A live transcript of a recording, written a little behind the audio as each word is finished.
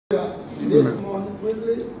This morning,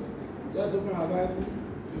 quickly, let's open our Bible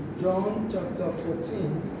to John chapter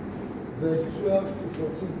 14, verse 12 to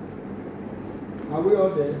 14. Are we all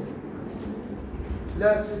there?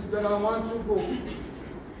 Let's read together. 1, 2, go.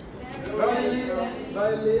 Verily,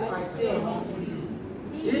 verily, I say unto you,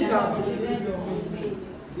 he that believeth on me,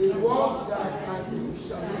 the works that I do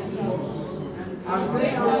shall he do also, and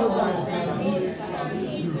greater works than I shall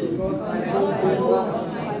he do, because I go to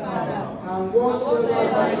my Father. And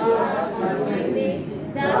whatsoever I ask in my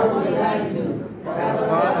name, that will I do, that the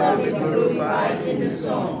Father may be glorified in the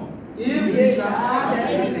Son. If they shall ask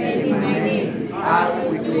anything in my name, I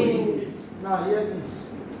will do it. Now hear this.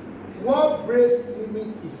 What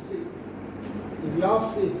Breaklimit is faith. If you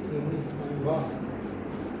have faith in me, and you ask.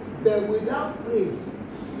 But without praise,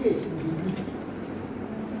 faith will be weak.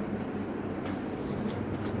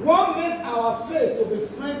 What makes our faith to be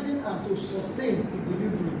strengthened and to sustain to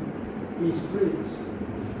delivery is praise.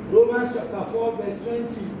 Romans chapter 4 verse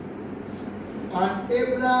 20. And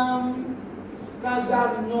Abraham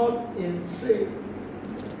staggered not in faith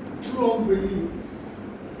through unbelief.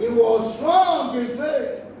 He was strong in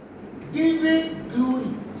faith, giving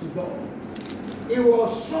glory to God. He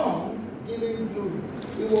was strong, giving glory.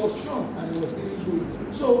 He was strong and he was giving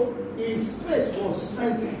glory. So his faith was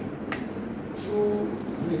strengthened through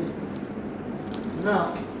praise.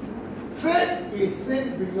 Now, faith is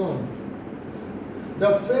seen beyond.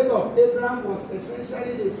 The faith of Abraham was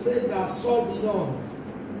essentially the faith that saw beyond.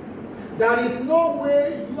 There is no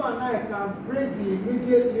way you and I can break the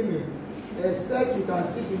immediate limit except you can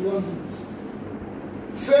see beyond it.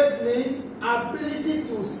 Faith means ability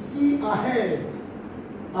to see ahead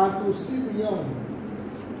and to see beyond.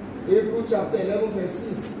 Hebrews chapter 11 verse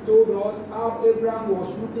 6 told us how Abraham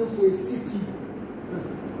was looking for a city.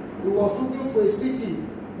 He was looking for a city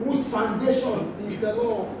whose foundation is the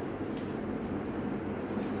Lord.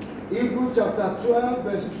 Hebrews chapter 12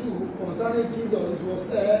 verse 2 concerning Jesus, it was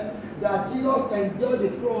said that Jesus endured the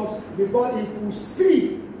cross because he could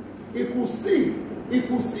see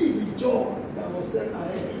the joy that was set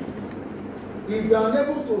ahead. If you are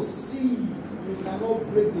unable to see, you cannot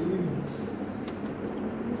break the limits.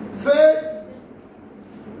 Faith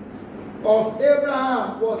of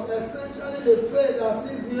Abraham was essentially the faith that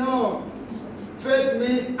sees beyond. Faith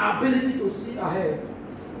means ability to see ahead.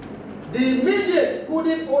 The immediate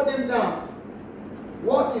couldn't hold him down.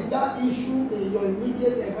 What is that issue in your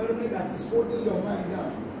immediate environment that is holding your mind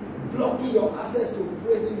down? Blocking your access to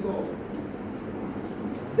praising God.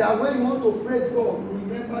 That when you want to praise God, you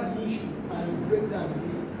remember the issue and you break down again.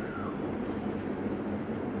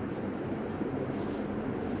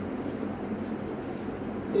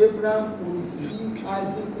 Abraham could receive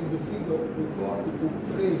Isaac in the field because he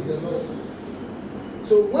could praise the Lord.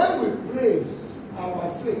 So when we praise,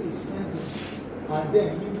 our faith is strengthened and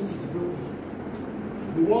then limit is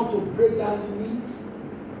broken. You want to break down limits?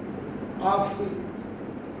 Have faith.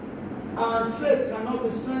 And faith cannot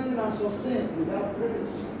be strengthened and sustained without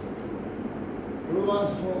praise.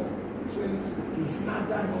 Romans 4:20. He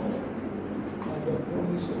staggered not at the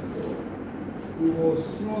promise of God. He was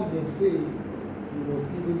strong in faith. He was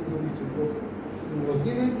giving glory to God. He was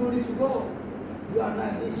giving glory to God. You and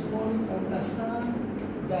I this morning understand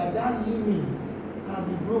that that limit can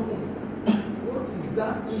be broken. What is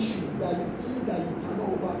that issue that you think that you cannot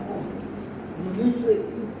overcome? You need faith.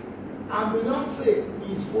 And beyond faith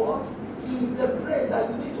is what? Is the praise that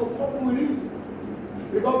you need to couple with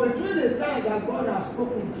it. Because between the time that God has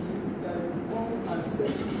spoken to you, that will come and set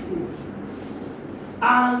you free,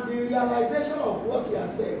 and the realization of what He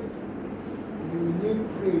has said, you need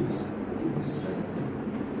praise to be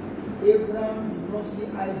strengthened. Abraham did not see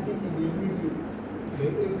Isaac in the immediate.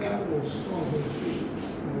 Abraham was strong in faith.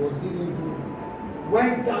 He was giving glory.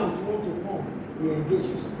 When doubt wants to come, he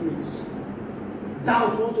engages praise.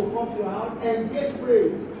 Doubt wants to come to your heart, engage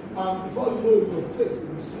praise. And before you know it, your faith will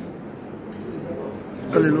be strengthened. So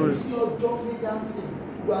hallelujah. You see your jumping, dancing.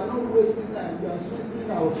 You are not wasting time. You are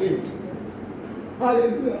strengthening our faith.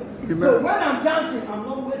 Hallelujah. Amen. So when I'm dancing, I'm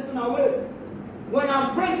not wasting away. When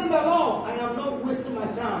I'm praising the Lord, I am not wasting my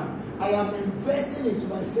time. I am investing into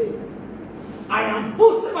my faith. I am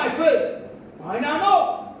boosting my faith. And I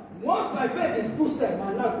know, once my faith is boosted,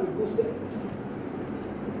 my life will be boosted.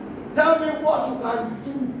 Tell me what you can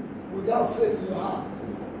do without faith in your heart.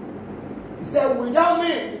 He said, without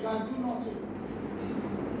me, you can do nothing.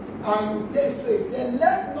 And you take faith. He said,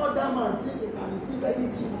 let not that man think he can receive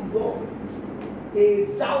anything from God.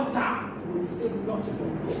 A doubter will receive nothing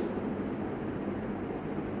from God.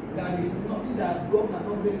 There is nothing that God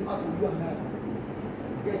cannot make out of you and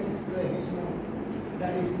I. Get it clear this morning.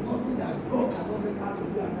 There is nothing that God cannot make out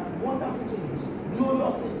of you and I. Wonderful things,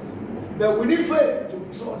 glorious things. But we need faith to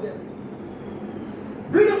draw them.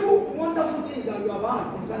 Beautiful, wonderful things that you have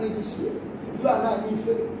had concerning this year. You are now in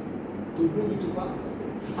faith to bring it to pass.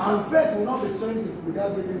 And faith will not be strengthened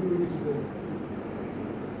without giving glory to God.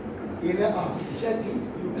 Check it.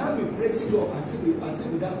 You can't be praising God and still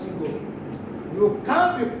be doubting God. You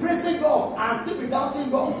can't be praising God and still be doubting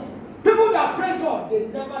God. People that praise God, they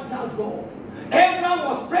never doubt God. Abraham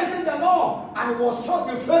was praising the Lord and he was struck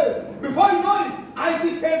with faith. Before you know it,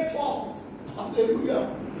 Isaac came forth. Hallelujah.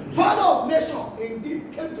 Father of nation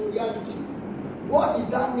indeed came to reality. What is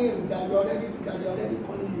that name that they're already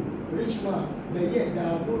calling you? Rich man. But yet there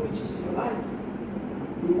are no riches in your life.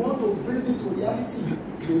 You want to bring it to reality.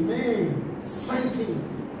 Remain strengthened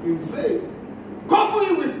in faith. Couple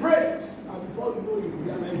it with praise. And before you know it,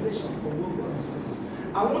 realization of what God has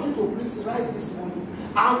done. I want you to please rise this morning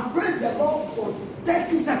and praise the Lord for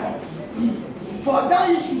 30 seconds. For that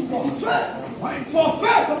issue, for strength. For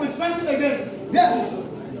faith to be strengthened again. Yes.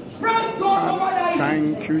 Praise God over that issue.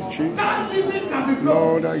 Thank you, Jesus.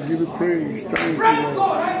 Lord, I give you praise. Thank you, praise Lord.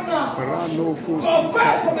 God right now. For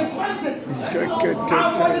faith to be strengthened.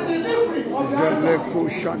 And for the delivery of the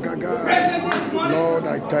Lord,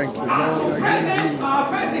 I thank you. Lord, I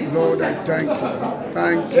give you. Lord, I thank you.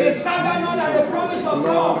 Thank you, Jesus.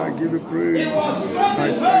 Lord, I give you praise. I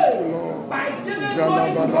thank you, Lord.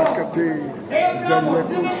 Zalabarakate,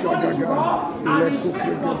 Zaleku Shagaga, Leku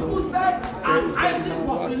Pegado,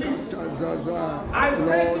 Zaza.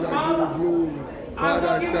 Lord, I give you glory. Father,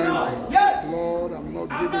 I thank you. Lord, I'm not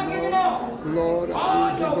giving up. Lord, I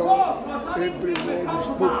will give up. Every word you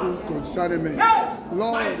spoken concerning me.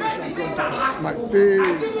 Lord, it shall come to pass. My faith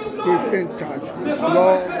is intact.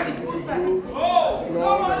 Lord, I give you glory.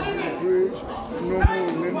 Lord, I give you praise. No more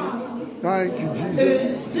limits. Thank you, Jesus.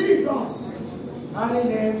 In Jesus' mighty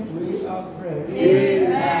name we are praying.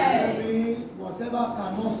 Amen. Whatever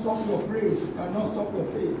cannot stop your praise cannot stop your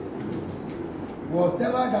faith.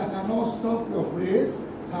 Whatever that cannot stop your praise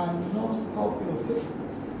cannot stop your faith.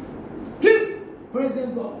 Keep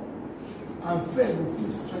praising God, and faith will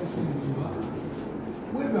keep strengthening your heart.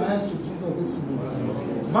 Wave your hands to Jesus this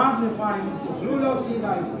morning. Magnify Him for glorious things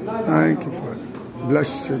that is life. Thank you, Father.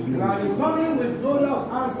 Blessed be your name. You are coming with glorious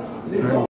answer.